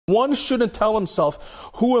One shouldn't tell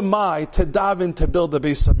himself, who am I to daven to build the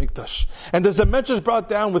Beis HaMikdash? And there's a medrash brought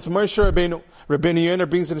down with Moshe Rabbeinu. Rabbeinu Yonah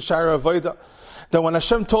brings in Shara Avodah that when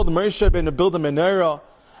Hashem told Moshe Rabbeinu to build a menorah,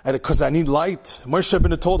 and because I need light, Moshe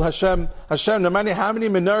Rabbeinu told Hashem, no matter how many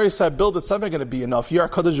menorahs I build, it's never going to be enough. You're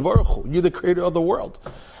HaKadosh Baruch Hu. You're the creator of the world.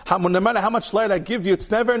 No matter how much light I give you,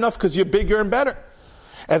 it's never enough because you're bigger and better.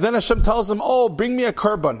 And then Hashem tells him, bring me a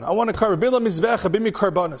korban. I want a korban. Bring me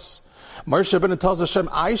korbanos. Moshe Rabbeinu tells Hashem,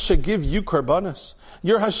 I should give you korbanos.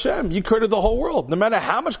 You're Hashem. You created the whole world. No matter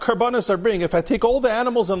how much korbanos I bring, if I take all the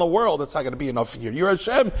animals in the world, it's not going to be enough for you. You're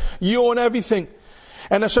Hashem. You own everything.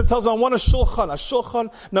 And Hashem tells him, I want a shulchan. A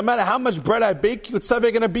shulchan, no matter how much bread I bake you, it's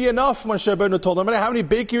never going to be enough. Moshe Rabbeinu told him, no matter how many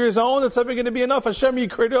bakeries I own, it's never going to be enough. Hashem, you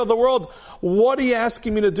creator of the world. What are you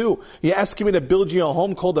asking me to do? You're asking me to build you a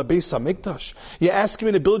home called the Beis HaMikdash. You're asking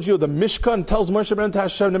me to build you the Mishkan. Tells Moshe Rabbeinu to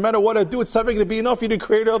Hashem, no matter what I do, it's never going to be enough. You're the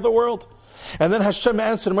creator of the world. And then Hashem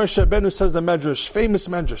answered Moshe Rabbeinu, says the medrash, famous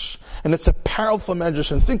medrash. And it's a powerful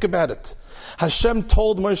medrash. And think about it. Hashem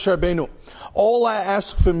told Moshe Rabbeinu, all I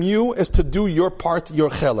ask from you is to do your part, your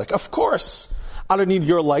chelik. Of course, I don't need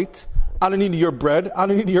your light. I don't need your bread. I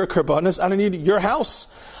don't need your korbanos. I don't need your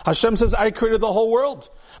house. Hashem says, I created the whole world.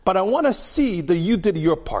 But I want to see that you did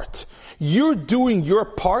your part. You're doing your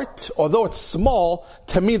part, although it's small,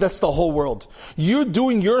 to me that's the whole world. You're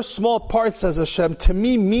doing your small part, says Hashem, to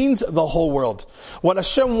me means the whole world. What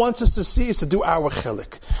Hashem wants us to see is to do our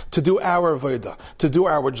chelik, to do our avodah, to do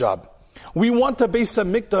our job. We want the Beis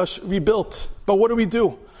HaMikdash rebuilt, but what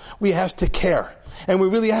do? We have to care. And we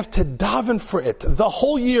really have to daven for it the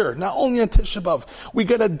whole year, not only on Tisha B'Av. We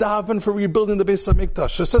got to daven for rebuilding the Beis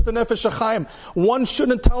HaMikdash. So says the Nefesh HaChaim, one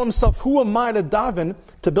shouldn't tell himself, who am I to daven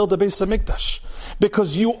to build the Beis HaMikdash?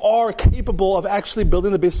 Because you are capable of actually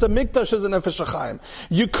building the Beis HaMikdash as a Nefesh HaChaim.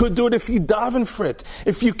 You could do it if you daven for it,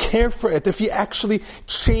 if you care for it, if you actually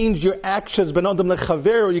change your actions, ben adam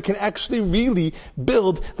lechaver, you can actually really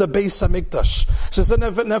build the Beis HaMikdash. So says the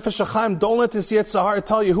Nefesh HaChaim, don't let this Yetzer Hara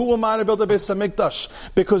tell you, who am I to build the Beis HaMikdash?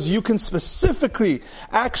 Because you can specifically,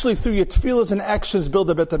 actually through your tefillahs and actions, build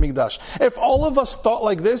a Beit HaMikdash. If all of us thought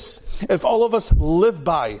like this, if all of us live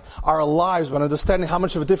by our lives by understanding how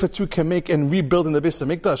much of a difference we can make in rebuilding the Beit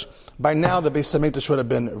HaMikdash, by now the Beit HaMikdash would have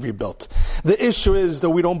been rebuilt. The issue is that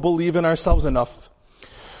we don't believe in ourselves enough.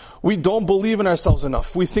 We don't believe in ourselves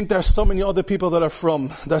enough. We think there's so many other people that are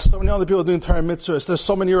from. There's so many other people doing Torah mitzvahs. There's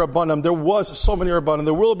so many Rabbanim. There was so many Rabbanim.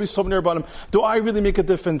 There will be so many Rabbanim. Do I really make a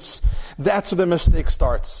difference? That's where the mistake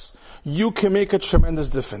starts. You can make a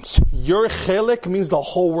tremendous difference. Your chelik means the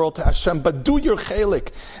whole world to Hashem. But do your chelik.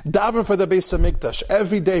 Daven for the Beis HaMikdash.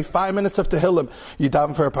 Every day, 5 minutes of Tehillim. You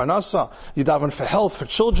daven for parnasa. You daven for health, for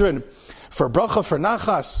children, for bracha, for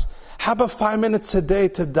nachas. How about 5 minutes a day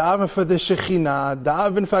to daven for the Shekhinah,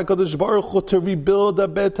 daven for HaKadosh Baruch Hu to rebuild the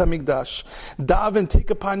Beit HaMikdash. Daven, take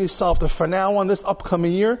upon yourself that for now on this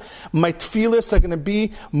upcoming year, my tefillahs are going to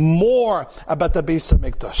be more about the Beis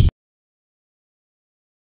HaMikdash.